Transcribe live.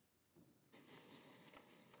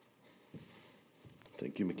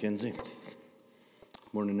Thank you, Mackenzie.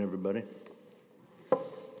 Morning, everybody.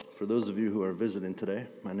 For those of you who are visiting today,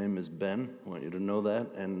 my name is Ben. I want you to know that,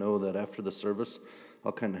 and know that after the service,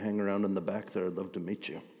 I'll kind of hang around in the back there. I'd love to meet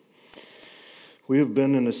you. We have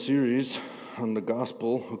been in a series on the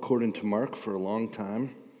gospel according to Mark for a long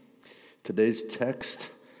time. Today's text,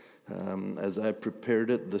 as I prepared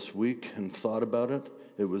it this week and thought about it,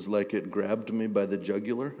 it was like it grabbed me by the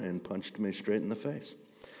jugular and punched me straight in the face.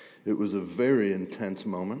 It was a very intense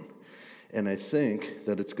moment, and I think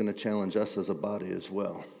that it's going to challenge us as a body as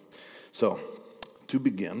well. So, to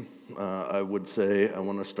begin, I would say I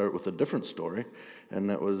want to start with a different story, and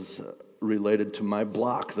that was related to my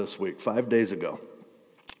block this week, 5 days ago.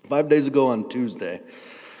 5 days ago on Tuesday,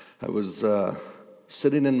 I was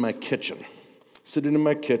sitting in my kitchen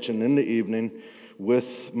in the evening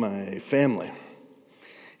with my family,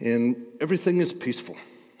 and everything is peaceful,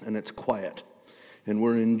 and it's quiet. And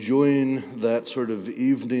we're enjoying that sort of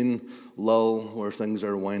evening lull where things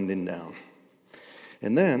are winding down.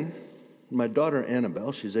 And then my daughter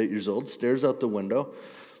Annabelle, she's 8 years old, stares out the window,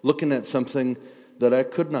 looking at something that I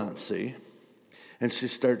could not see. And she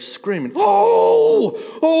starts screaming,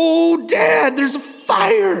 "Oh, Dad, there's a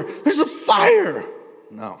fire! There's a fire!"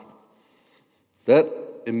 Now, that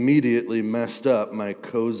immediately messed up my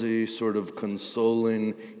cozy, sort of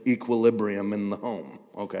consoling equilibrium in the home.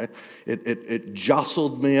 Okay, it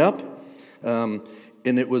jostled me up, and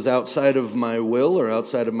it was outside of my will or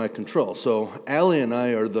outside of my control. So Allie and I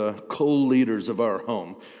are the co-leaders of our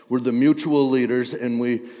home. We're the mutual leaders, and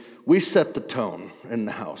we set the tone in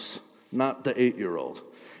the house, not the 8-year-old.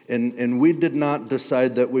 And we did not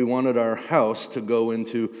decide that we wanted our house to go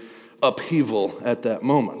into upheaval at that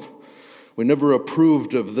moment. We never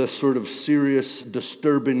approved of this sort of serious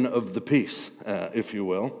disturbing of the peace, if you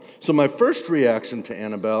will. So my first reaction to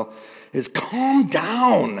Annabelle is, calm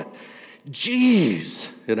down. Jeez,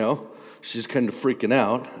 she's kind of freaking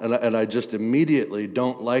out. And I just immediately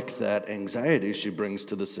don't like that anxiety she brings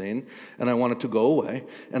to the scene. And I want it to go away.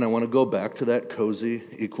 And I want to go back to that cozy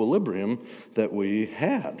equilibrium that we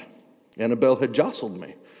had. Annabelle had jostled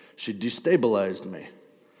me. She destabilized me.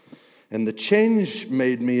 And the change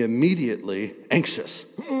made me immediately anxious.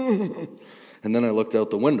 And then I looked out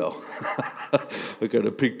the window. I kind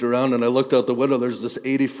of peeked around and I looked out the window. There's this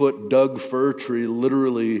 80-foot Doug fir tree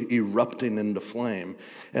literally erupting into flame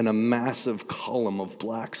and a massive column of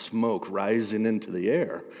black smoke rising into the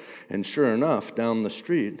air. And sure enough, down the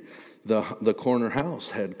street, the corner house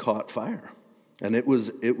had caught fire. And it was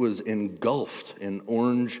engulfed in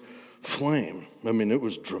orange flame. I mean, it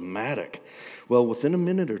was dramatic. Well, within a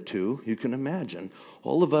minute or two, you can imagine,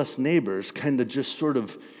 all of us neighbors kind of just sort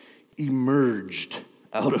of emerged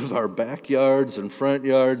out of our backyards and front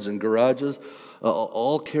yards and garages,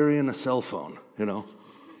 all carrying a cell phone,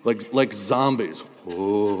 like zombies.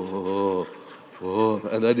 Oh,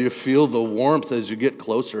 and then you feel the warmth as you get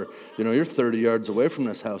closer. You're 30 yards away from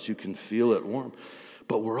this house. You can feel it warm.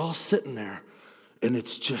 But we're all sitting there, and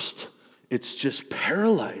it's just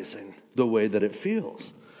paralyzing the way that it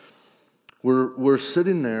feels. We're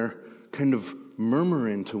sitting there kind of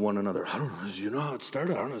murmuring to one another. I don't know, you know how it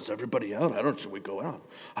started? I don't know, is everybody out? Should we go out?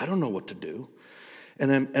 I don't know what to do.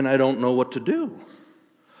 And I don't know what to do.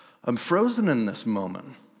 I'm frozen in this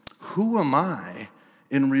moment. Who am I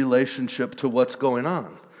in relationship to what's going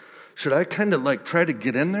on? Should I kind of try to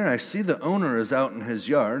get in there? I see the owner is out in his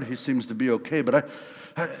yard. He seems to be okay, but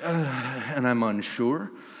and I'm unsure.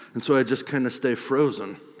 And so I just kind of stay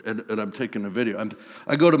frozen. And I'm taking a video.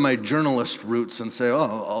 I go to my journalist roots and say,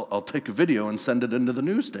 I'll take a video and send it into the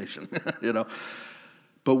news station,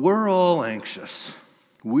 But we're all anxious.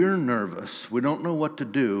 We're nervous. We don't know what to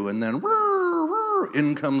do. And then,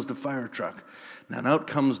 in comes the fire truck. And out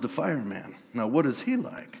comes the fireman. Now, what is he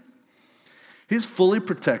like? He's fully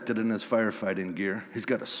protected in his firefighting gear. He's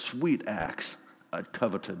got a sweet axe. I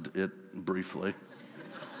coveted it briefly.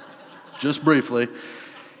 Just briefly.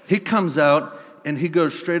 He comes out. And he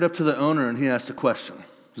goes straight up to the owner and he asks a question.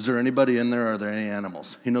 Is there anybody in there? Are there any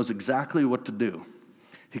animals? He knows exactly what to do.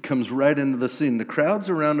 He comes right into the scene. The crowds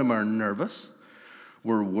around him are nervous.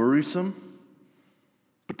 We're worrisome.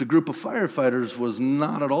 But the group of firefighters was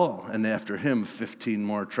not at all. And after him, 15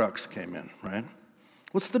 more trucks came in, right?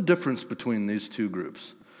 What's the difference between these two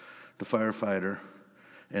groups? The firefighter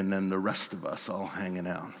and then the rest of us all hanging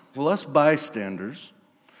out. Well, us bystanders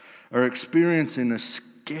are experiencing a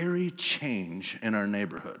scary change in our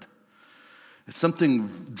neighborhood. It's something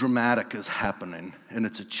dramatic is happening, and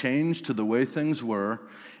it's a change to the way things were,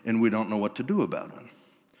 and we don't know what to do about it.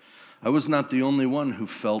 I was not the only one who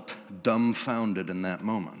felt dumbfounded in that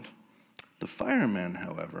moment. The fireman,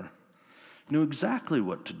 however, knew exactly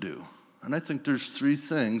what to do And I think there's three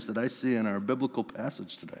things that I see in our biblical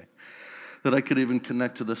passage today that I could even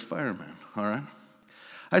connect to this fireman, all right?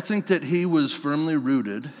 I think that he was firmly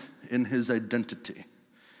rooted in his identity.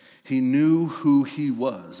 He knew who he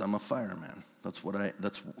was. I'm a fireman. That's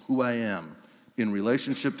who I am. In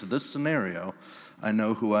relationship to this scenario, I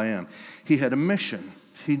know who I am. He had a mission.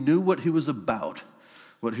 He knew what he was about,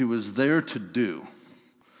 what he was there to do.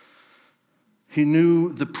 He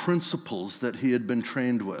knew the principles that he had been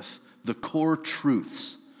trained with, the core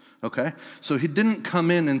truths, okay? So he didn't come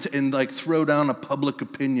in and like throw down a public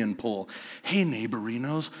opinion poll. Hey,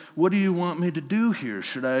 neighborinos, what do you want me to do here?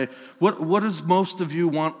 What does most of you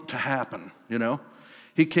want to happen, you know?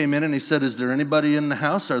 He came in and he said, is there anybody in the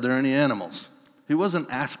house? Are there any animals? He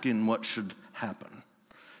wasn't asking what should happen.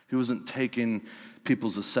 He wasn't taking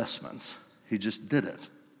people's assessments. He just did it.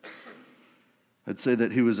 I'd say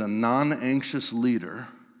that he was a non-anxious leader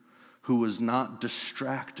who was not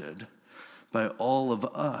distracted by all of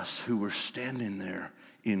us who were standing there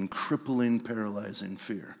in crippling, paralyzing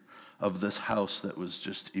fear of this house that was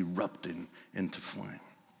just erupting into flame.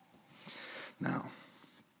 Now,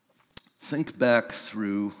 think back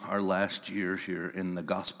through our last year here in the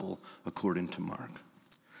Gospel according to Mark.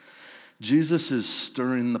 Jesus is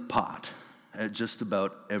stirring the pot at just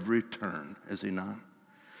about every turn, is he not?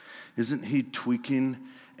 Isn't he tweaking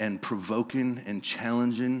and provoking and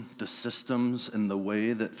challenging the systems and the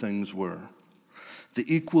way that things were?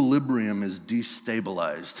 The equilibrium is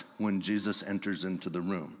destabilized when Jesus enters into the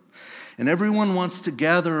room. And everyone wants to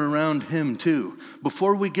gather around him too.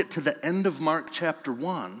 Before we get to the end of Mark chapter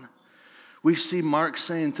 1, we see Mark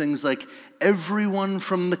saying things like, everyone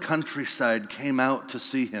from the countryside came out to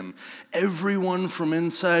see him. Everyone from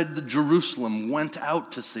inside the Jerusalem went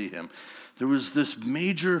out to see him. There was this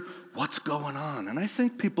major, what's going on? And I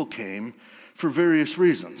think people came for various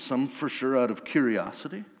reasons. Some for sure out of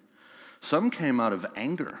curiosity. Some came out of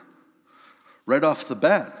anger. Right off the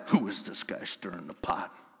bat, who is this guy stirring the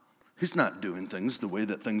pot? He's not doing things the way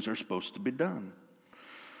that things are supposed to be done.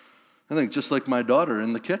 I think just like my daughter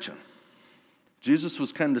in the kitchen. Jesus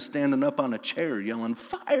was kind of standing up on a chair yelling,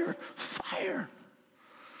 fire, fire.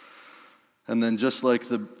 And then just like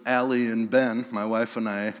the Allie and Ben, my wife and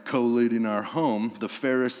I, co-leading our home, the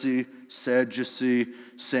Pharisee, Sadducee,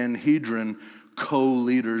 Sanhedrin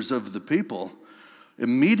co-leaders of the people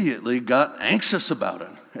immediately got anxious about it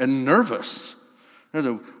and nervous.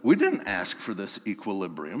 We didn't ask for this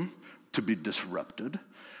equilibrium to be disrupted.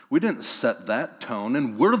 We didn't set that tone,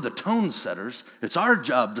 and we're the tone setters. It's our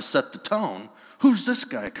job to set the tone. Who's this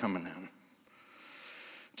guy coming in?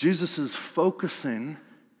 Jesus is focusing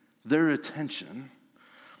their attention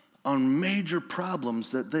on major problems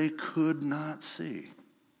that they could not see.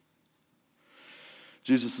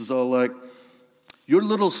 Jesus is all like, your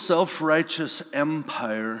little self-righteous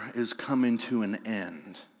empire is coming to an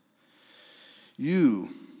end. You,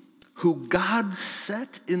 who God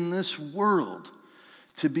set in this world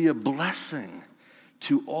to be a blessing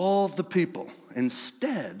to all the people,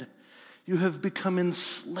 instead, you have become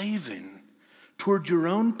enslaving toward your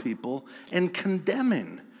own people and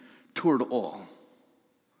condemning toward all.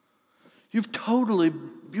 You've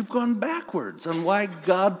gone backwards on why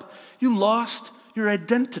you lost your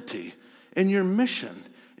identity and your mission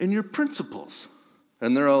and your principles.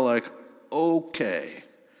 And they're all like, okay,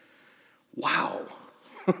 wow.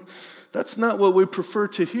 That's not what we prefer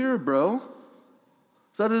to hear, bro.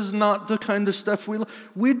 That is not the kind of stuff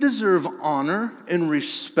we deserve honor and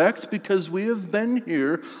respect because we have been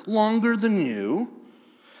here longer than you,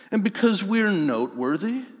 and because we're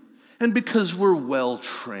noteworthy, and because we're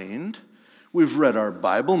well-trained. We've read our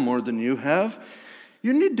Bible more than you have.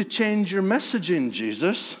 You need to change your messaging,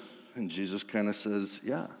 Jesus. And Jesus kind of says,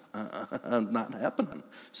 yeah, not happening.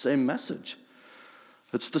 Same message.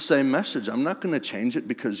 It's the same message. I'm not going to change it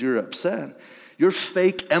because you're upset. Your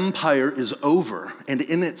fake empire is over, and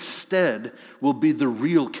in its stead will be the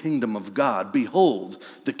real kingdom of God. Behold,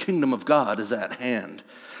 the kingdom of God is at hand.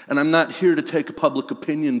 And I'm not here to take a public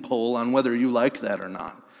opinion poll on whether you like that or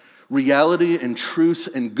not. Reality and truth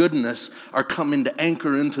and goodness are coming to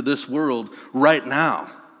anchor into this world right now.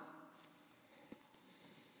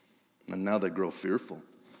 And now they grow fearful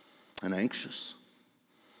and anxious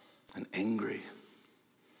and angry.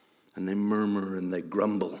 And they murmur and they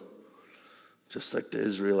grumble. Just like the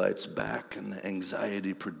Israelites back in the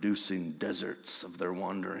anxiety-producing deserts of their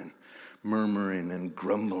wandering, murmuring and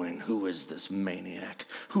grumbling, who is this maniac?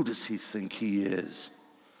 Who does he think he is?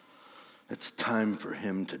 It's time for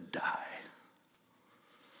him to die.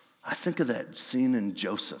 I think of that scene in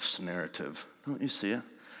Joseph's narrative. Don't you see it?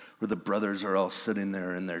 where the brothers are all sitting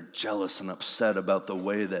there and they're jealous and upset about the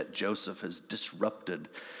way that Joseph has disrupted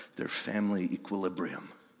their family equilibrium.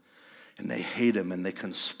 And they hate him and they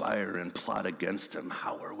conspire and plot against him.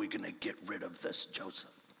 How are we going to get rid of this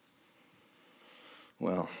Joseph?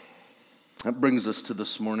 Well, that brings us to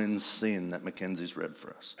this morning's scene that Mackenzie's read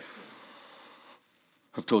for us.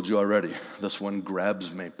 I've told you already, this one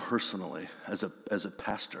grabs me personally as a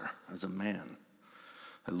pastor, as a man.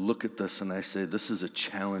 I look at this and I say, this is a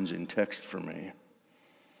challenging text for me.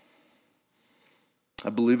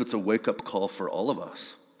 I believe it's a wake-up call for all of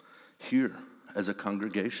us here as a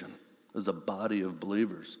congregation, as a body of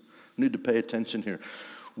believers. We need to pay attention here.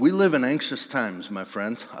 We live in anxious times, my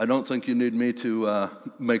friends. I don't think you need me to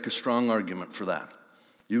make a strong argument for that.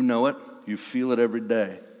 You know it. You feel it every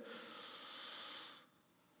day.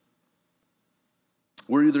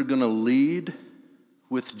 We're either going to lead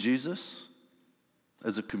with Jesus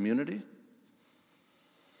as a community,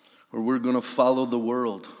 or we're going to follow the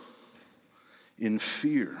world in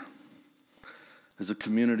fear as a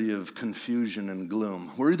community of confusion and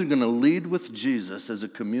gloom. We're either going to lead with Jesus as a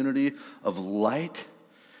community of light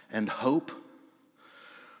and hope,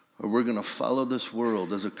 or we're going to follow this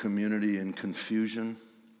world as a community in confusion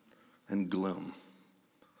and gloom.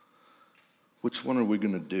 Which one are we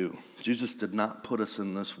going to do? Jesus did not put us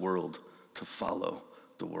in this world to follow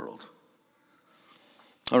the world.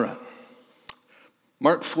 All right.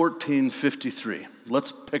 Mark 14:53.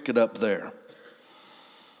 Let's pick it up there.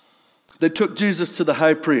 They took Jesus to the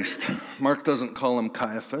high priest. Mark doesn't call him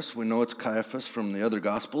Caiaphas. We know it's Caiaphas from the other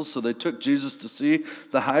Gospels. So they took Jesus to see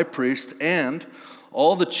the high priest, and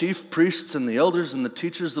all the chief priests and the elders and the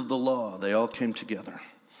teachers of the law, they all came together.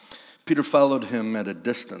 Peter followed him at a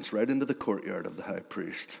distance, right into the courtyard of the high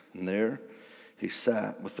priest. And there he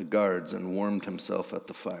sat with the guards and warmed himself at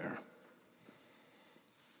the fire.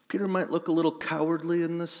 Peter might look a little cowardly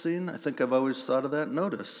in this scene. I think I've always thought of that.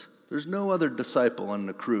 Notice, there's no other disciple on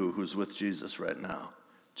the crew who's with Jesus right now,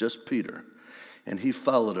 just Peter. And he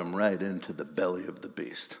followed him right into the belly of the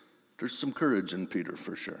beast. There's some courage in Peter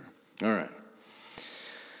for sure. All right.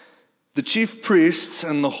 The chief priests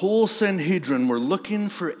and the whole Sanhedrin were looking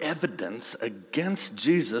for evidence against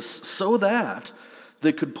Jesus so that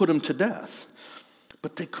they could put him to death.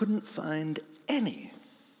 But they couldn't find any.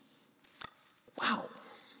 Wow.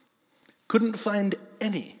 Couldn't find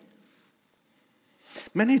any.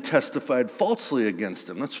 Many testified falsely against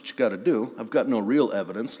him. That's what you got to do. I've got no real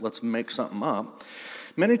evidence. Let's make something up.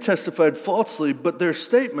 Many testified falsely, but their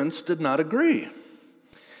statements did not agree.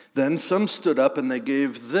 Then some stood up and they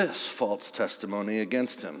gave this false testimony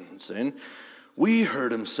against him, saying, "We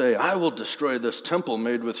heard him say, 'I will destroy this temple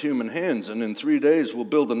made with human hands, and in 3 days will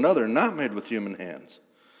build another not made with human hands.'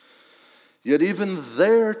 Yet even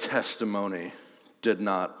their testimony did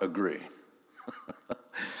not agree."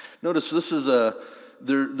 Notice this is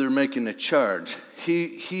they're making a charge.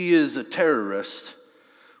 He is a terrorist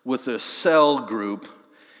with a cell group,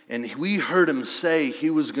 and we heard him say he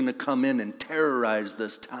was going to come in and terrorize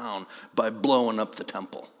this town by blowing up the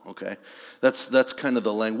temple. Okay, that's kind of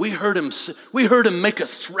the language. We heard him make a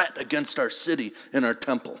threat against our city and our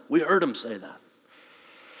temple. We heard him say that.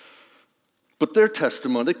 But their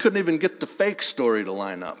testimony, they couldn't even get the fake story to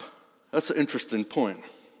line up. That's an interesting point.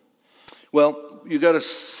 Well, you got to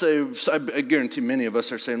say, I guarantee many of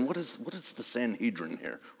us are saying, what is the Sanhedrin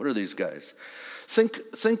here? What are these guys?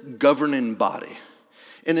 Think governing body.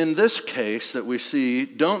 And in this case that we see,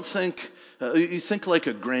 don't think, you think like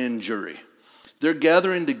a grand jury. They're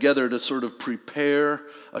gathering together to sort of prepare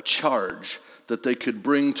a charge that they could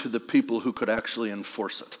bring to the people who could actually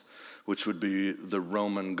enforce it, which would be the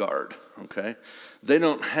Roman guard, okay? They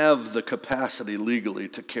don't have the capacity legally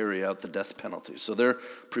to carry out the death penalty. So they're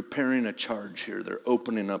preparing a charge here. They're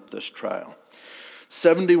opening up this trial.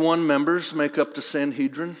 71 members make up the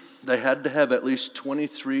Sanhedrin. They had to have at least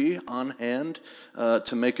 23 on hand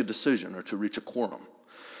to make a decision or to reach a quorum.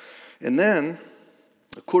 And then,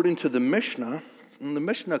 according to the Mishnah, and the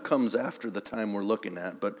Mishnah comes after the time we're looking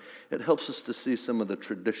at, but it helps us to see some of the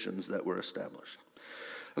traditions that were established.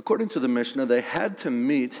 According to the Mishnah, they had to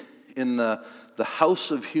meet in the house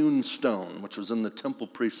of hewn stone, which was in the temple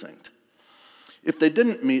precinct. If they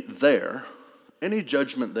didn't meet there, any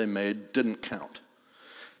judgment they made didn't count.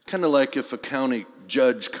 Kind of like if a county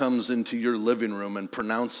judge comes into your living room and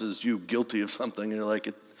pronounces you guilty of something, and you're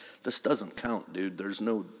like, this doesn't count, dude. There's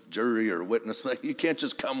no jury or witness. You can't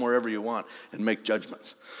just come wherever you want and make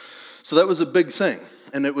judgments. So that was a big thing.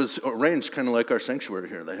 And it was arranged kind of like our sanctuary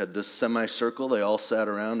here. They had this semicircle. They all sat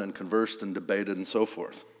around and conversed and debated and so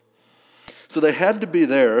forth. So they had to be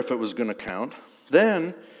there if it was going to count.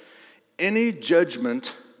 Then any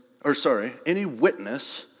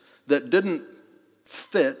witness that didn't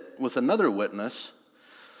fit with another witness,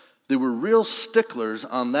 they were real sticklers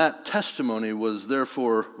on that testimony was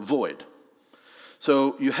therefore void.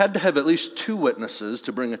 So you had to have at least 2 witnesses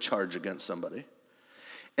to bring a charge against somebody.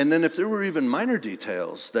 And then if there were even minor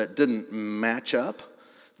details that didn't match up,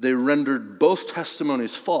 they rendered both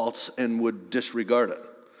testimonies false and would disregard it.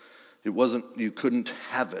 You couldn't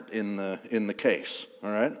have it in the case,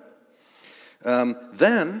 all right?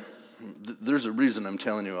 There's a reason I'm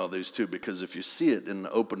telling you all these too, because if you see it in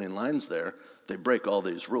the opening lines there, they break all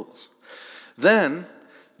these rules. Then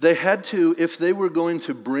they had to, if they were going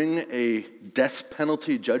to bring a death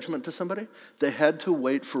penalty judgment to somebody, they had to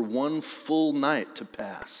wait for 1 full night to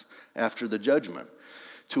pass after the judgment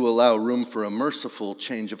to allow room for a merciful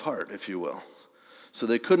change of heart, if you will. So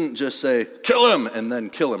they couldn't just say, kill him, and then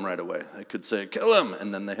kill him right away. They could say, kill him,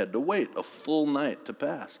 and then they had to wait a full night to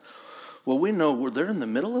pass. Well, we know they're in the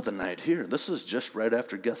middle of the night here. This is just right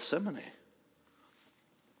after Gethsemane.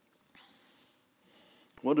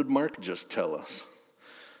 What did Mark just tell us?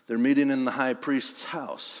 They're meeting in the high priest's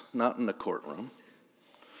house, not in the courtroom.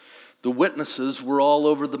 The witnesses were all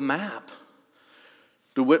over the map.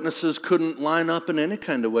 The witnesses couldn't line up in any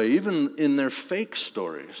kind of way, even in their fake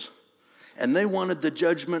stories. And they wanted the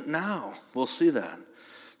judgment now. We'll see that.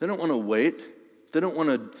 They don't want to wait. They don't want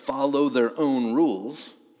to follow their own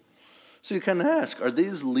rules. So you kind of ask, are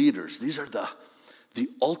these leaders, these are the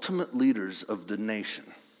ultimate leaders of the nation,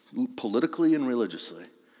 politically and religiously,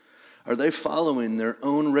 are they following their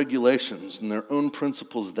own regulations and their own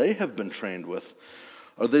principles they have been trained with?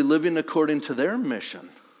 Are they living according to their mission?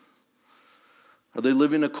 Are they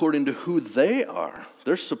living according to who they are?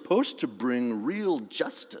 They're supposed to bring real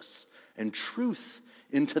justice and truth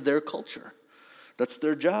into their culture. That's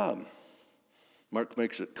their job. Mark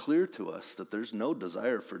makes it clear to us that there's no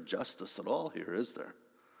desire for justice at all here, is there?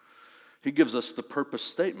 He gives us the purpose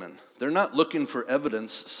statement. They're not looking for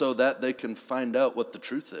evidence so that they can find out what the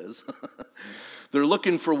truth is. They're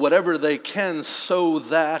looking for whatever they can so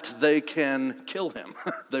that they can kill him.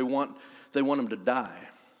 They want him to die.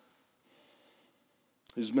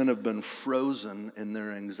 These men have been frozen in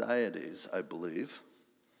their anxieties, I believe,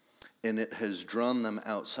 and it has drawn them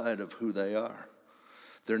outside of who they are.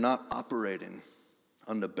 They're not operating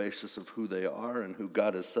on the basis of who they are and who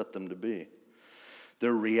God has set them to be.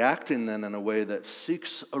 They're reacting then in a way that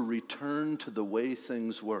seeks a return to the way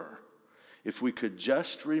things were. If we could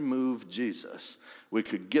just remove Jesus, we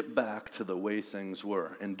could get back to the way things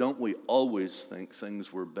were. And don't we always think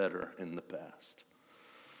things were better in the past?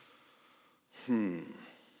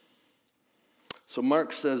 So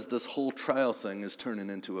Mark says this whole trial thing is turning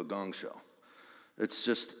into a gong show. It's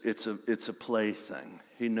a play thing.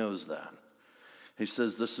 He knows that. He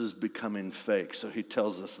says this is becoming fake. So he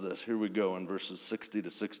tells us this. Here we go in verses 60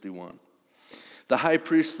 to 61. The high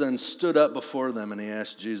priest then stood up before them and he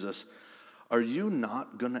asked Jesus, "Are you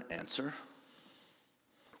not going to answer?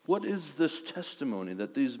 What is this testimony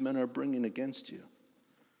that these men are bringing against you?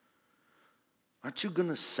 Aren't you going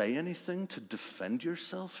to say anything to defend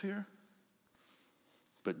yourself here?"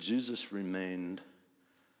 But Jesus remained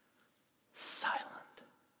silent.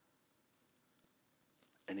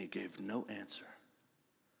 And he gave no answer.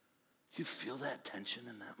 You feel that tension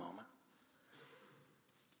in that moment?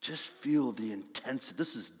 Just feel the intensity.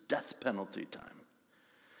 This is death penalty time.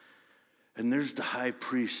 And there's the high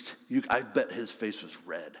priest. I bet his face was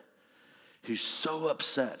red. He's so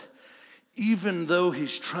upset. Even though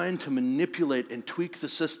he's trying to manipulate and tweak the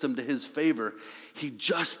system to his favor, he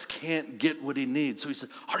just can't get what he needs. So he said,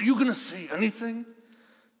 "Are you going to say anything?"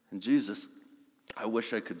 And Jesus, I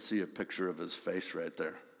wish I could see a picture of his face right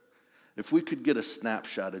there. If we could get a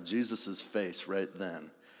snapshot of Jesus' face right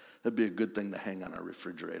then, that'd be a good thing to hang on our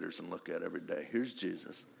refrigerators and look at every day. Here's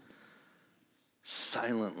Jesus,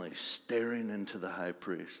 silently staring into the high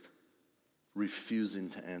priest, refusing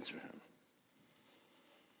to answer him.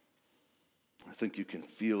 I think you can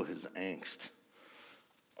feel his angst.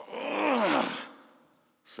 "Ugh,"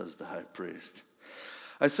 says the high priest.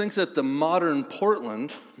 I think that the modern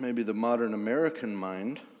Portland, maybe the modern American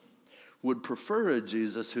mind, would prefer a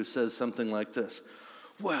Jesus who says something like this.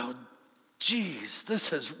 "Well, geez, this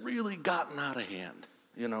has really gotten out of hand.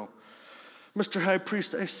 Mr. High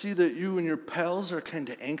Priest, I see that you and your pals are kind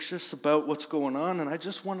of anxious about what's going on, and I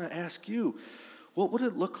just want to ask you, what would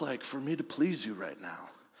it look like for me to please you right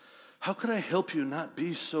now? How could I help you not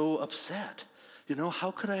be so upset?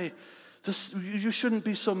 How could you shouldn't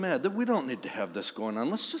be so mad. That we don't need to have this going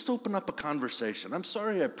on. Let's just open up a conversation. I'm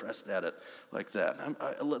sorry I pressed at it like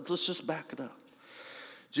that. Let's just back it up."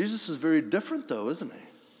 Jesus is very different though, isn't he?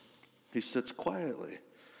 He sits quietly.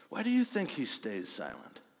 Why do you think he stays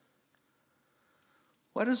silent?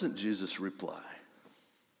 Why doesn't Jesus reply?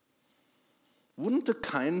 Wouldn't the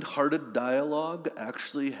kind-hearted dialogue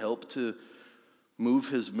actually help to move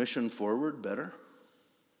his mission forward better?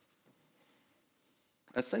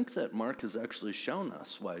 I think that Mark has actually shown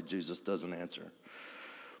us why Jesus doesn't answer.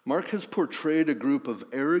 Mark has portrayed a group of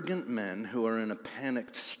arrogant men who are in a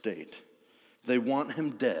panicked state. They want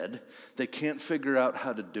him dead. They can't figure out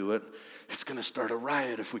how to do it. It's going to start a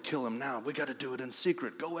riot if we kill him now. We got to do it in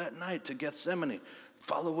secret. Go at night to Gethsemane.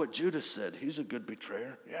 Follow what Judas said. He's a good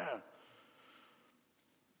betrayer. Yeah.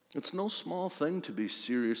 It's no small thing to be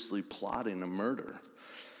seriously plotting a murder.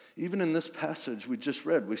 Even in this passage we just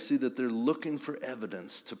read, we see that they're looking for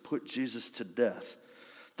evidence to put Jesus to death.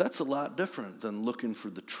 That's a lot different than looking for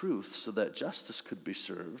the truth so that justice could be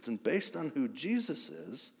served. And based on who Jesus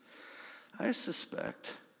is, I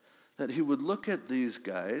suspect that he would look at these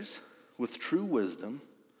guys with true wisdom,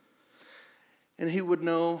 and he would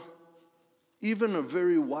know even a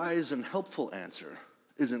very wise and helpful answer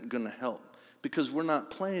isn't going to help, because we're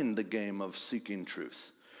not playing the game of seeking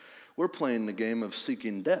truth. We're playing the game of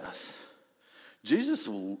seeking death.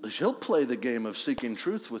 He'll play the game of seeking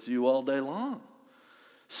truth with you all day long.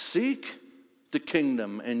 Seek the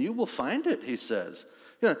kingdom and you will find it, he says.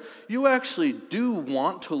 You actually do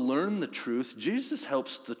want to learn the truth. Jesus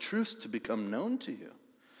helps the truth to become known to you.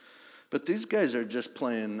 But these guys are just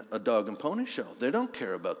playing a dog and pony show. They don't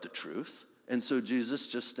care about the truth. And so Jesus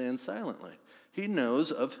just stands silently. He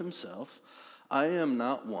knows of himself, I am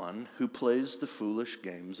not one who plays the foolish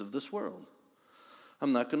games of this world.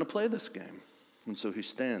 I'm not going to play this game. And so he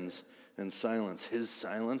stands in silence. His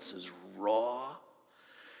silence is raw,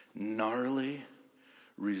 gnarly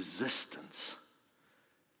resistance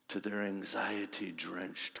to their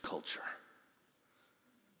anxiety-drenched culture.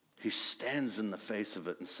 He stands in the face of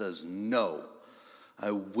it and says, no,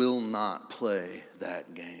 I will not play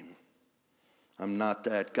that game. I'm not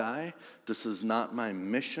that guy. This is not my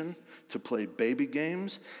mission to play baby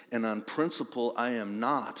games. And on principle, I am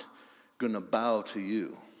not going to bow to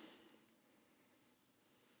you.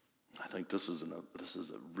 I think this is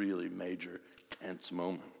a really major, tense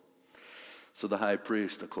moment. So the high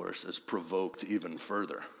priest, of course, is provoked even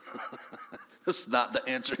further. This is not the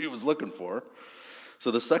answer he was looking for. So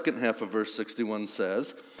the second half of verse 61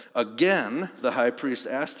 says, again, the high priest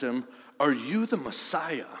asked him, are you the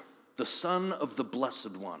Messiah, the Son of the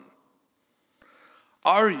Blessed One?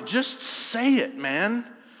 Are you? Just say it, man.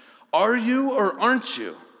 Are you or aren't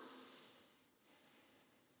you?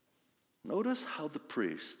 Notice how the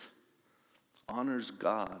priest honors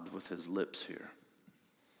God with his lips here.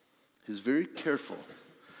 He's very careful,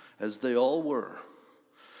 as they all were,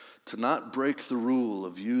 to not break the rule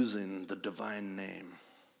of using the divine name.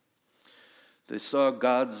 They saw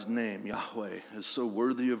God's name, Yahweh, as so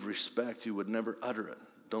worthy of respect you would never utter it.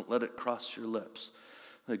 Don't let it cross your lips.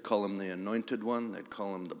 They'd call him the Anointed One. They'd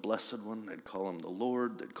call him the Blessed One. They'd call him the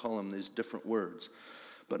Lord. They'd call him these different words,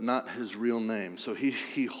 but not his real name. So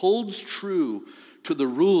he holds true to the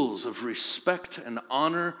rules of respect and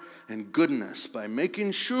honor and goodness by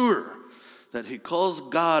making sure that he calls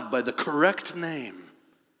God by the correct name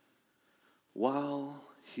while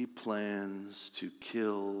he plans to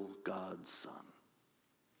kill God's Son.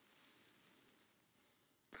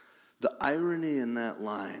 The irony in that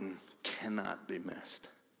line cannot be missed.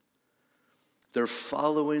 They're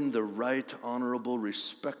following the right, honorable,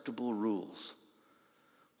 respectable rules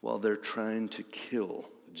while they're trying to kill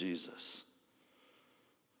Jesus.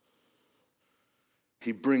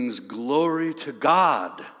 He brings glory to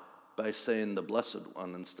God by saying the Blessed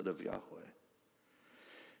One instead of Yahweh.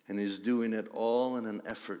 And he's doing it all in an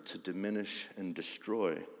effort to diminish and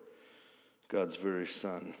destroy God's very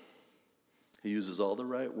Son. He uses all the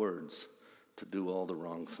right words to do all the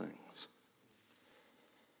wrong things.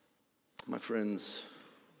 My friends,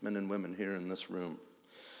 men and women here in this room,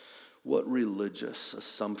 what religious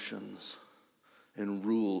assumptions and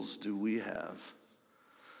rules do we have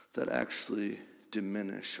that actually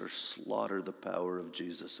diminish or slaughter the power of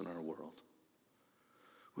Jesus in our world?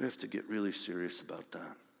 We have to get really serious about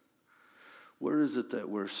that. Where is it that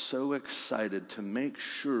we're so excited to make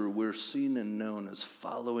sure we're seen and known as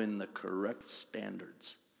following the correct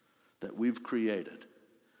standards that we've created,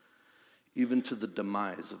 even to the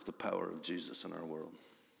demise of the power of Jesus in our world?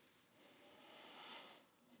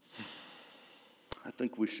 I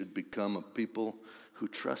think we should become a people who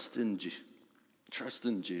trust in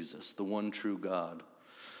Jesus, the one true God,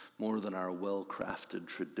 more than our well-crafted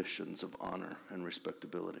traditions of honor and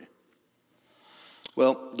respectability.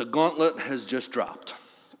 Well, the gauntlet has just dropped.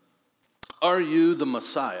 Are you the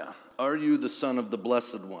Messiah? Are you the Son of the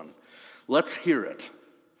Blessed One? Let's hear it.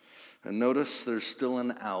 And notice there's still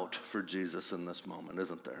an out for Jesus in this moment,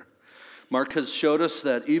 isn't there? Mark has showed us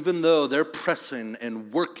that even though they're pressing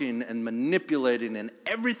and working and manipulating and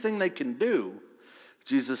everything they can do,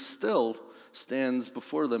 Jesus still stands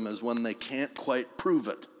before them as one they can't quite prove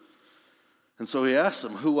it. And so he asks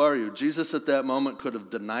them, "Who are you?" Jesus at that moment could have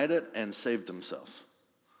denied it and saved himself.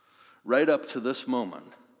 Right up to this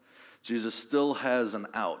moment, Jesus still has an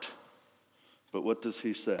out. But what does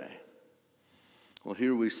he say? Well,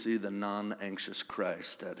 here we see the non-anxious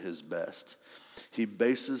Christ at his best. He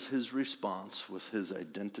bases his response with his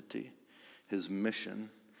identity, his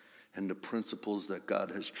mission, and the principles that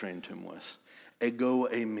God has trained him with. Ego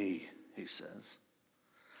eimi, he says.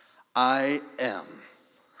 I am.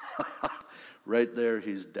 Right there,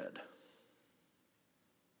 he's dead.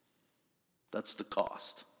 That's the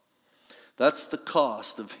cost. That's the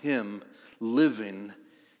cost of him living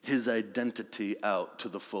his identity out to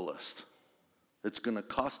the fullest. It's going to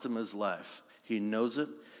cost him his life. He knows it,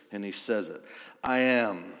 and he says it. I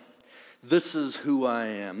am. This is who I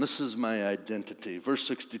am. This is my identity. Verse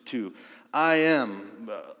 62, I am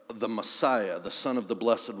the Messiah, the Son of the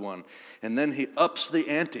Blessed One. And then he ups the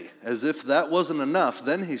ante, as if that wasn't enough.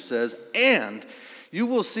 Then he says, and you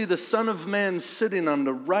will see the Son of Man sitting on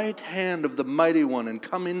the right hand of the Mighty One and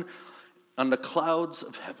coming on the clouds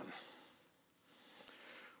of heaven.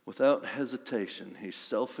 Without hesitation, he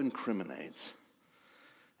self-incriminates,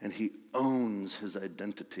 and he owns his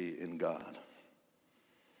identity in God.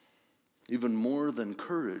 Even more than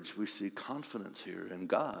courage, we see confidence here in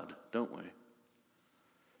God, don't we?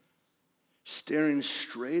 Staring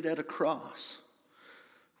straight at a cross,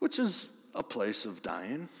 which is a place of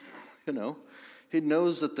dying, you know. He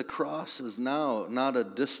knows that the cross is now not a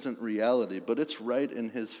distant reality, but it's right in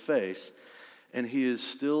his face, and he is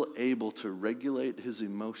still able to regulate his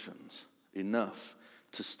emotions enough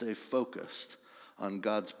to stay focused on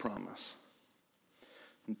God's promise.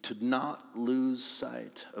 And to not lose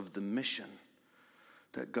sight of the mission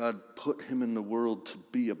that God put him in the world to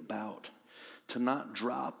be about. To not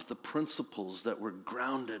drop the principles that were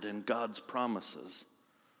grounded in God's promises.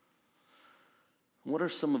 What are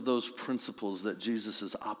some of those principles that Jesus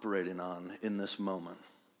is operating on in this moment?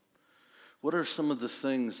 What are some of the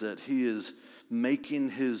things that he is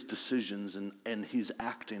making his decisions and he's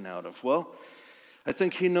acting out of? Well, I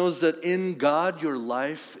think he knows that in God your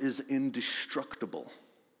life is indestructible.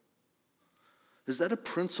 Is that a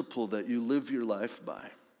principle that you live your life by?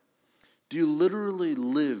 Do you literally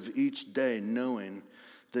live each day knowing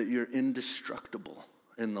that you're indestructible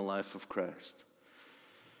in the life of Christ?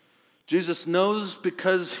 Jesus knows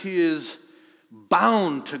because he is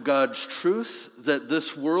bound to God's truth that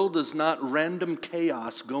this world is not random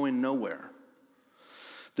chaos going nowhere.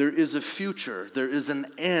 There is a future, there is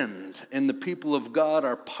an end, and the people of God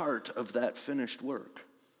are part of that finished work.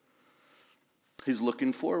 He's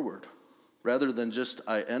looking forward. Rather than just,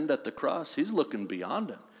 I end at the cross, he's looking beyond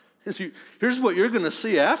it. Here's what you're going to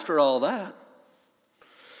see after all that.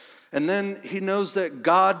 And then he knows that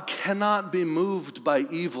God cannot be moved by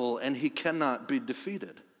evil, and he cannot be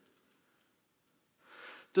defeated.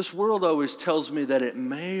 This world always tells me that it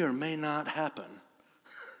may or may not happen,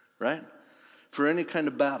 right? For any kind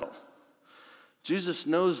of battle. Jesus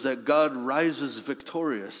knows that God rises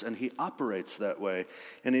victorious, and he operates that way.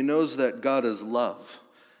 And he knows that God is love,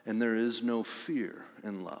 and there is no fear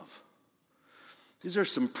in love. These are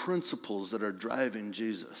some principles that are driving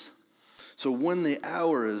Jesus. So when the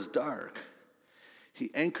hour is dark, he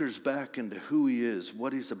anchors back into who he is,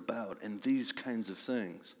 what he's about, and these kinds of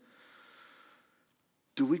things.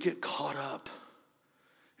 Do we get caught up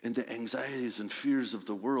in the anxieties and fears of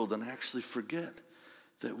the world and actually forget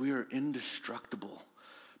that we are indestructible,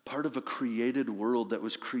 part of a created world that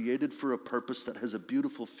was created for a purpose that has a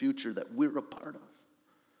beautiful future that we're a part of?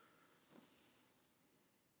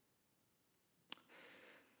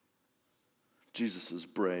 Jesus is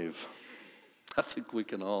brave. I think we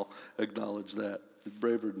can all acknowledge that. He's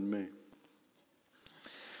braver than me.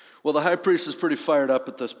 Well, the high priest is pretty fired up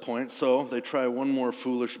at this point, so they try one more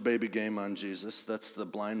foolish baby game on Jesus. That's the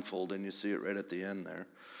blindfold, and you see it right at the end there.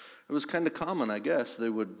 It was kind of common, I guess. They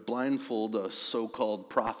would blindfold a so-called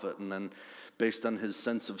prophet, and then based on his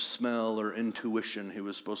sense of smell or intuition, he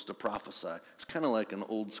was supposed to prophesy. It's kind of like an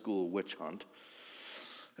old-school witch hunt.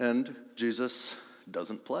 And Jesus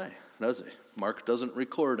doesn't play, does he? Mark doesn't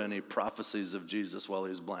record any prophecies of Jesus while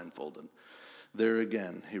he's blindfolded. There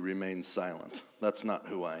again, he remains silent. That's not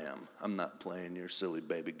who I am. I'm not playing your silly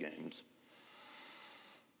baby games.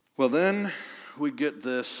 Well, then we get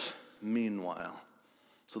this meanwhile.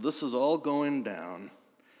 So this is all going down,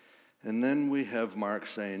 And then we have Mark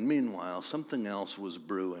saying, meanwhile, something else was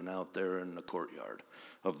brewing out there in the courtyard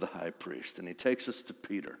of the high priest. And he takes us to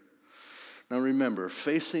Peter. Now remember,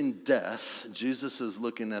 facing death, Jesus is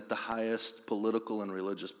looking at the highest political and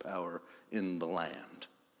religious power in the land.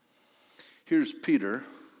 Here's Peter,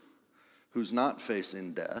 who's not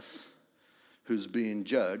facing death, who's being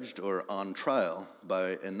judged or on trial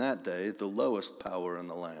by, in that day, the lowest power in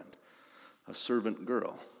the land, a servant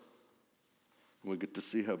girl. We get to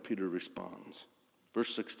see how Peter responds.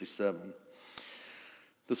 Verse 67.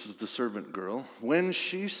 This is the servant girl. When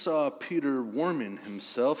she saw Peter warming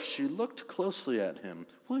himself, she looked closely at him.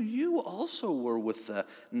 Well, you also were with the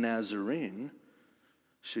Nazarene,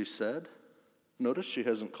 she said. Notice she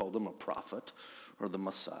hasn't called him a prophet or the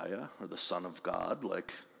Messiah or the Son of God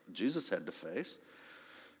like Jesus had to face.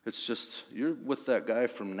 It's just, you're with that guy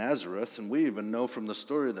from Nazareth, and we even know from the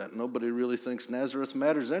story that nobody really thinks Nazareth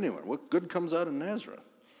matters anywhere. What good comes out of Nazareth?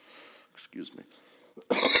 Excuse me.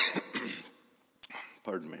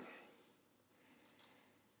 Pardon me.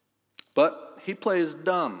 But he plays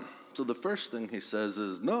dumb. So the first thing he says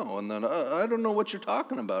is no, and then I don't know what you're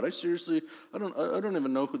talking about. I don't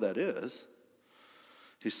even know who that is.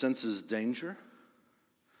 He senses danger.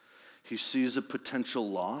 He sees a potential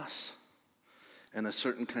loss, and a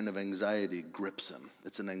certain kind of anxiety grips him.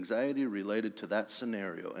 It's an anxiety related to that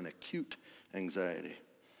scenario, an acute anxiety.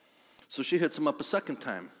 So she hits him up a second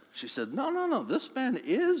time. She said, no, this man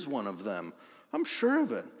is one of them. I'm sure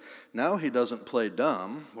of it. Now he doesn't play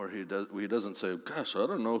dumb, where he doesn't say, gosh, I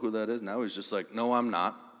don't know who that is. Now he's just like, no, I'm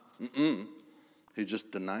not. He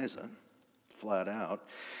just denies it, flat out.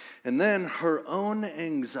 And then her own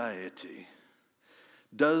anxiety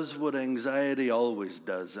does what anxiety always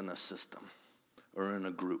does in a system or in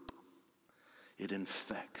a group. It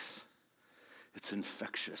infects. It's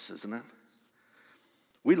infectious, isn't it?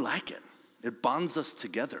 We like it. It bonds us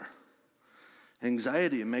together.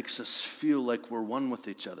 Anxiety makes us feel like we're one with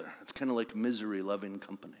each other. It's kind of like misery loving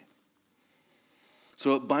company.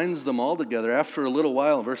 So it binds them all together. After a little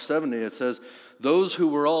while, in verse 70, it says, those who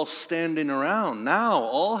were all standing around now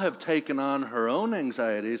all have taken on her own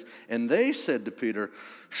anxieties, and they said to Peter,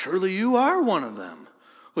 surely you are one of them.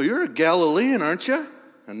 Well, you're a Galilean, aren't you?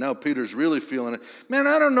 And now Peter's really feeling it. Man,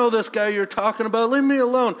 I don't know this guy you're talking about. Leave me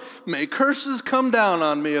alone. May curses come down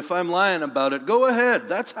on me if I'm lying about it. Go ahead.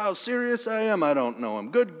 That's how serious I am. I don't know him.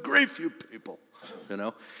 Good grief, you people.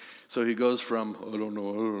 So he goes from, I don't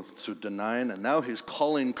know, to denying, and now he's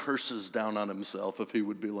calling curses down on himself if he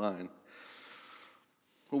would be lying.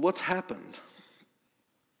 Well, what's happened?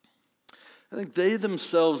 I think they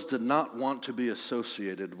themselves did not want to be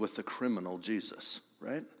associated with the criminal Jesus,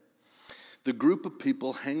 right? The group of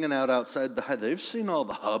people hanging out outside the high, they've seen all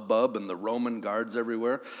the hubbub and the Roman guards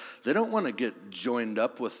everywhere. They don't want to get joined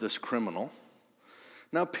up with this criminal.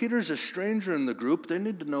 Now, Peter's a stranger in the group. They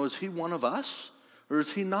need to know, is he one of us or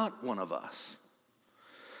is he not one of us?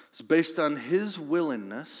 It's based on his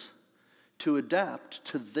willingness to adapt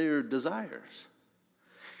to their desires.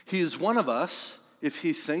 He is one of us if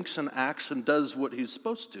he thinks and acts and does what he's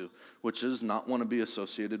supposed to, which is not want to be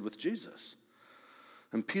associated with Jesus.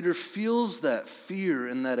 And Peter feels that fear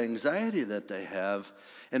and that anxiety that they have,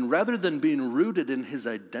 and rather than being rooted in his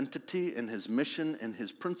identity and his mission and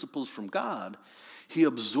his principles from God, he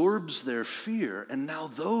absorbs their fear, and now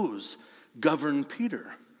those govern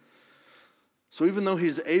Peter. So even though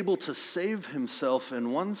he's able to save himself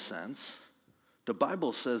in one sense, the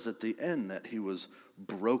Bible says at the end that he was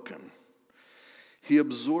broken. He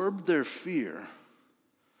absorbed their fear,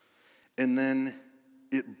 and then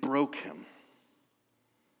it broke him.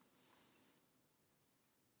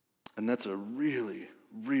 And that's a really,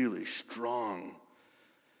 really strong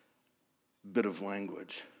bit of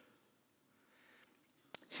language.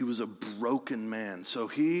 He was a broken man. So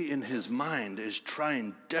he, in his mind, is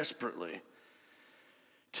trying desperately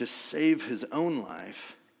to save his own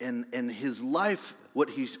life. And his life, what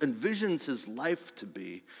he envisions his life to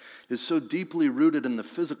be, is so deeply rooted in the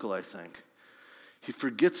physical, I think. He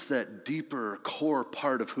forgets that deeper core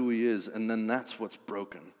part of who he is, and then that's what's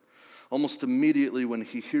broken. Almost immediately when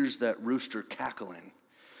he hears that rooster cackling,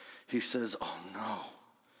 he says, oh no,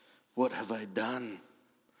 what have I done?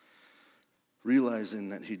 Realizing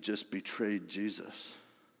that he just betrayed Jesus.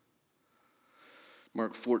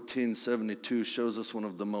 Mark 14:72 shows us one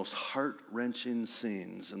of the most heart-wrenching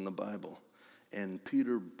scenes in the Bible. And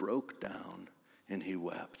Peter broke down and he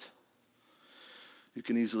wept. You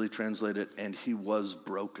can easily translate it, and he was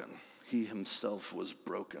broken. He himself was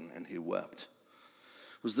broken and he wept.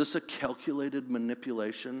 Was this a calculated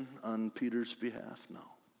manipulation on Peter's behalf? No.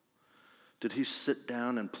 Did he sit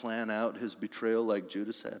down and plan out his betrayal like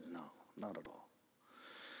Judas had? No, not at all.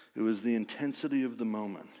 It was the intensity of the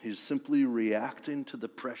moment. He's simply reacting to the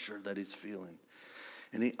pressure that he's feeling.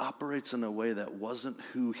 And he operates in a way that wasn't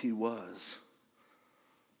who he was.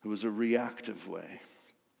 It was a reactive way.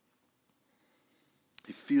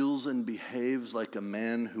 He feels and behaves like a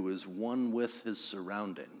man who is one with his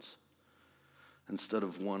surroundings instead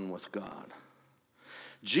of one with God.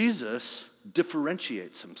 Jesus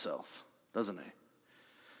differentiates himself, doesn't he?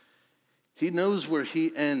 He knows where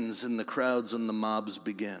he ends and the crowds and the mobs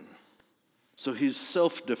begin. So he's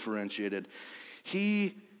self-differentiated.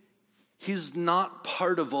 He's not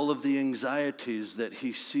part of all of the anxieties that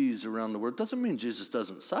he sees around the world. Doesn't mean Jesus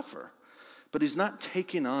doesn't suffer, but he's not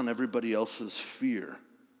taking on everybody else's fear.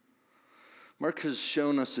 Mark has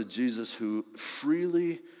shown us a Jesus who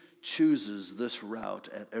freely chooses this route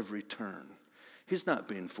at every turn. He's not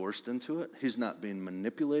being forced into it. He's not being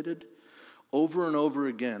manipulated. Over and over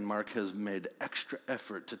again, Mark has made extra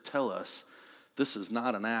effort to tell us this is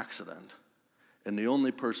not an accident. And the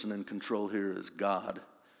only person in control here is God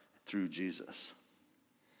through Jesus.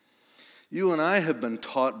 You and I have been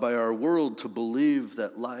taught by our world to believe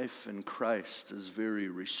that life in Christ is very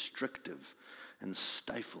restrictive and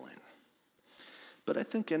stifling. But I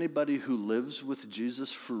think anybody who lives with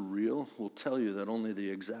Jesus for real will tell you that only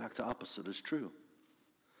the exact opposite is true.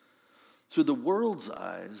 Through the world's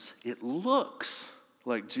eyes, it looks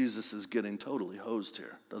like Jesus is getting totally hosed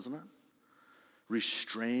here, doesn't it?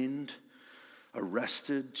 Restrained,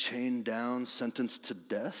 arrested, chained down, sentenced to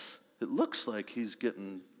death. It looks like he's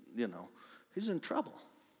getting, he's in trouble.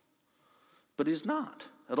 But he's not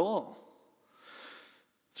at all.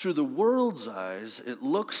 Through the world's eyes, it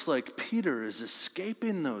looks like Peter is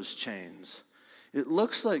escaping those chains. It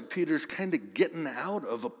looks like Peter's kind of getting out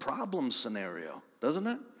of a problem scenario, doesn't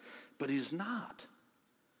it? But he's not.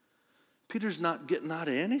 Peter's not getting out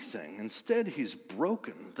of anything. Instead, he's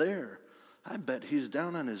broken there. I bet he's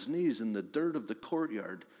down on his knees in the dirt of the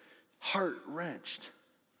courtyard, heart-wrenched.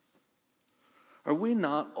 Are we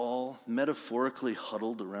not all metaphorically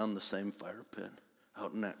huddled around the same fire pit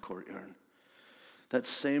out in that courtyard? That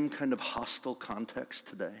same kind of hostile context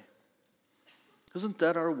today? Isn't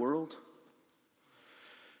that our world?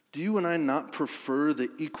 Do you and I not prefer the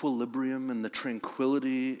equilibrium and the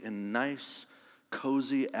tranquility in nice,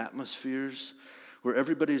 cozy atmospheres where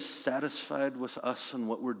everybody's satisfied with us and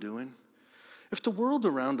what we're doing? If the world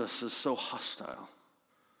around us is so hostile,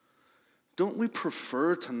 don't we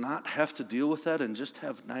prefer to not have to deal with that and just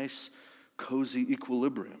have nice, cozy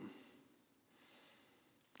equilibrium?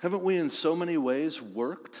 Haven't we in so many ways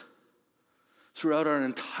worked throughout our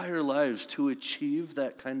entire lives to achieve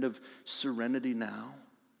that kind of serenity now?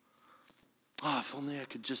 Oh, if only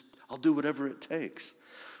I'll do whatever it takes.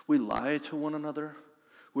 We lie to one another.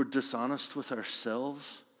 We're dishonest with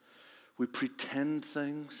ourselves. We pretend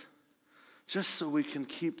things just so we can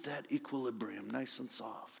keep that equilibrium nice and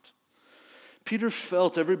soft. Peter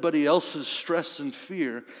felt everybody else's stress and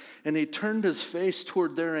fear, and he turned his face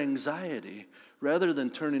toward their anxiety rather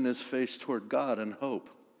than turning his face toward God and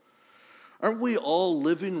hope. Aren't we all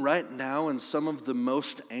living right now in some of the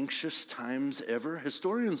most anxious times ever?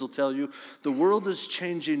 Historians will tell you the world is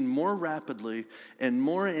changing more rapidly and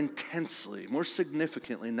more intensely, more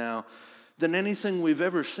significantly now than anything we've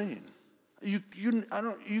ever seen. You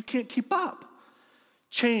can't keep up.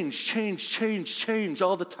 Change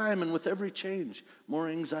all the time, and with every change, more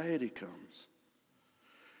anxiety comes.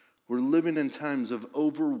 We're living in times of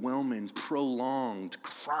overwhelming, prolonged,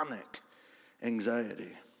 chronic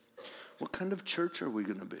anxiety. What kind of church are we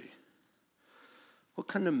going to be? What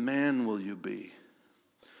kind of man will you be?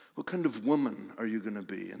 What kind of woman are you going to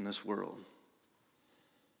be in this world?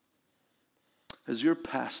 As your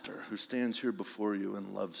pastor who stands here before you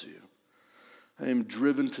and loves you, I am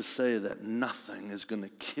driven to say that nothing is going to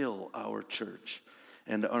kill our church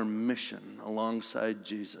and our mission alongside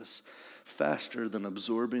Jesus faster than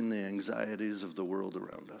absorbing the anxieties of the world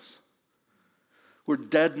around us. We're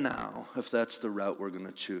dead now if that's the route we're going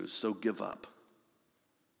to choose, so give up.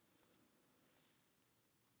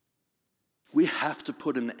 We have to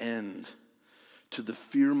put an end to the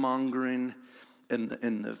fear-mongering and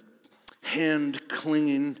the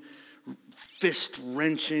hand-clinging,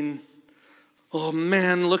 fist-wrenching, oh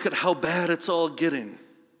man, look at how bad it's all getting.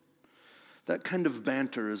 That kind of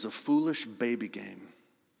banter is a foolish baby game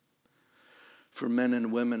for men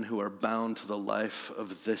and women who are bound to the life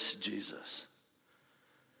of this Jesus.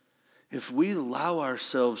 If we allow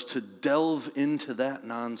ourselves to delve into that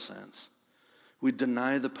nonsense, we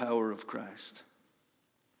deny the power of Christ.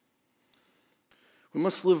 We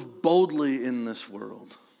must live boldly in this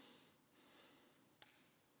world.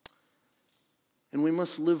 And we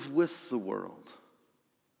must live with the world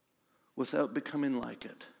without becoming like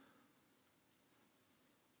it.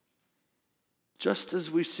 Just as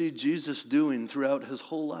we see Jesus doing throughout his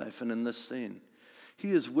whole life and in this scene. He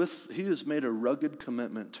has made a rugged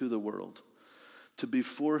commitment to the world to be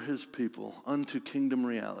for his people unto kingdom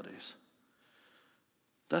realities.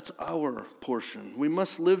 That's our portion. We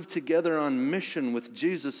must live together on mission with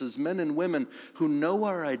Jesus as men and women who know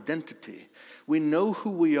our identity. We know who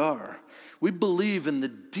we are. We believe in the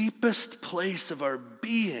deepest place of our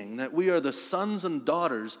being that we are the sons and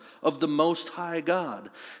daughters of the Most High God.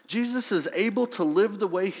 Jesus is able to live the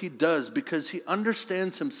way he does because he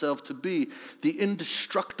understands himself to be the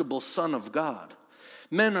indestructible Son of God.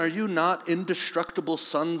 Men, are you not indestructible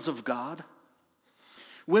sons of God?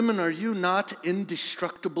 Women, are you not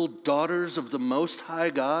indestructible daughters of the Most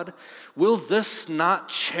High God? Will this not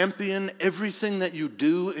champion everything that you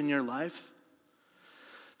do in your life?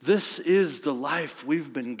 This is the life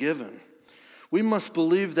we've been given. We must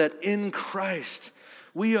believe that in Christ,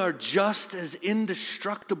 we are just as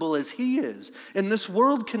indestructible as he is, and this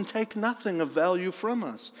world can take nothing of value from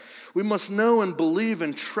us. We must know and believe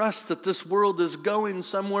and trust that this world is going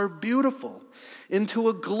somewhere beautiful, into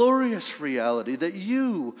a glorious reality that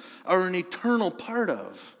you are an eternal part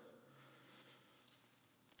of.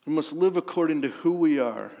 We must live according to who we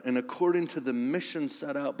are and according to the mission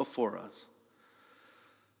set out before us,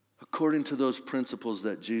 according to those principles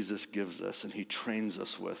that Jesus gives us and he trains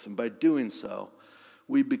us with. And by doing so,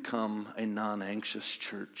 we become a non-anxious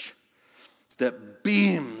church that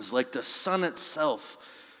beams like the sun itself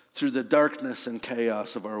through the darkness and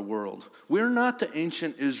chaos of our world. We're not the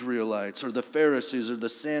ancient Israelites or the Pharisees or the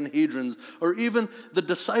Sanhedrins or even the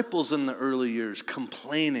disciples in the early years,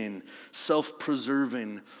 complaining,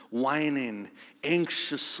 self-preserving, whining,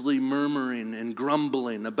 anxiously murmuring and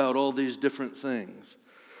grumbling about all these different things.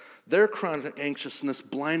 Their chronic anxiousness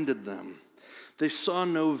blinded them. They saw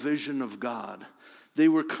no vision of God. They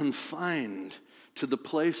were confined to the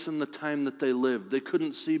place and the time that they lived. They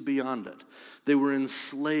couldn't see beyond it. They were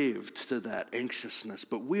enslaved to that anxiousness.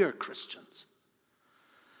 But we are Christians.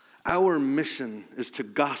 Our mission is to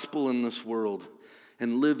gospel in this world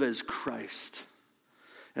and live as Christ.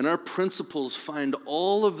 And our principles find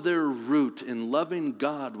all of their root in loving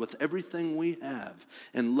God with everything we have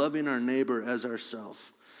and loving our neighbor as ourselves.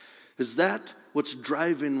 Is that what's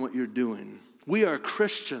driving what you're doing? We are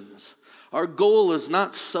Christians. Our goal is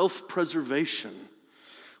not self-preservation,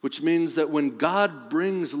 which means that when God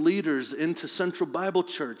brings leaders into Central Bible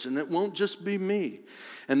Church, and it won't just be me,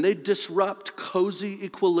 and they disrupt cozy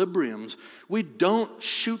equilibriums, we don't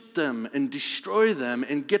shoot them and destroy them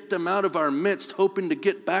and get them out of our midst hoping to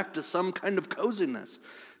get back to some kind of coziness.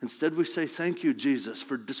 Instead, we say, thank you, Jesus,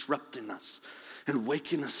 for disrupting us and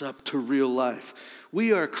waking us up to real life.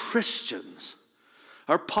 We are Christians.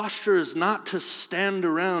 Our posture is not to stand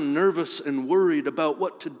around nervous and worried about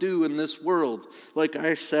what to do in this world, like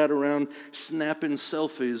I sat around snapping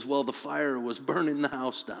selfies while the fire was burning the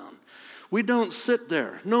house down. We don't sit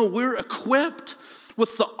there. No, we're equipped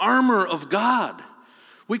with the armor of God.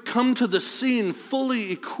 We come to the scene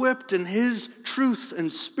fully equipped in his truth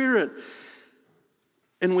and spirit,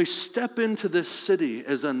 and we step into this city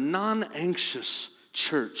as a non-anxious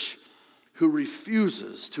church who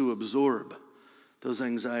refuses to absorb those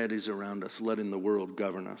anxieties around us, letting the world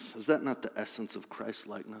govern us. Is that not the essence of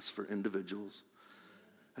Christ-likeness for individuals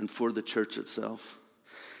and for the church itself?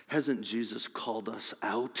 Hasn't Jesus called us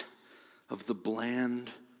out of the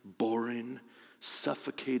bland, boring,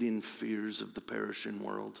 suffocating fears of the perishing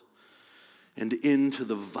world and into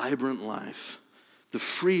the vibrant life, the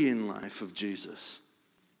freeing life of Jesus?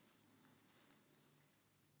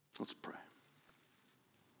 Let's pray.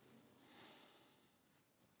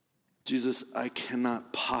 Jesus, I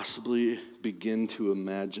cannot possibly begin to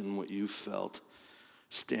imagine what you felt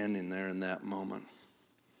standing there in that moment.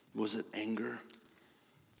 Was it anger?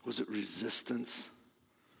 Was it resistance?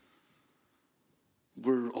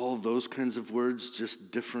 Were all those kinds of words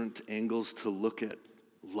just different angles to look at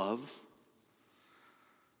love?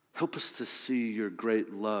 Help us to see your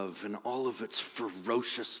great love in all of its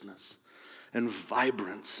ferociousness and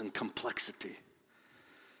vibrance and complexity.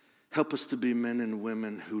 Help us to be men and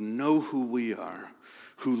women who know who we are,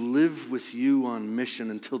 who live with you on mission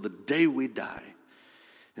until the day we die,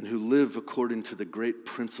 and who live according to the great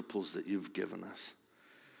principles that you've given us.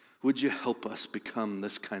 Would you help us become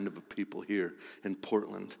this kind of a people here in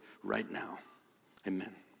Portland right now?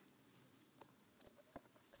 Amen.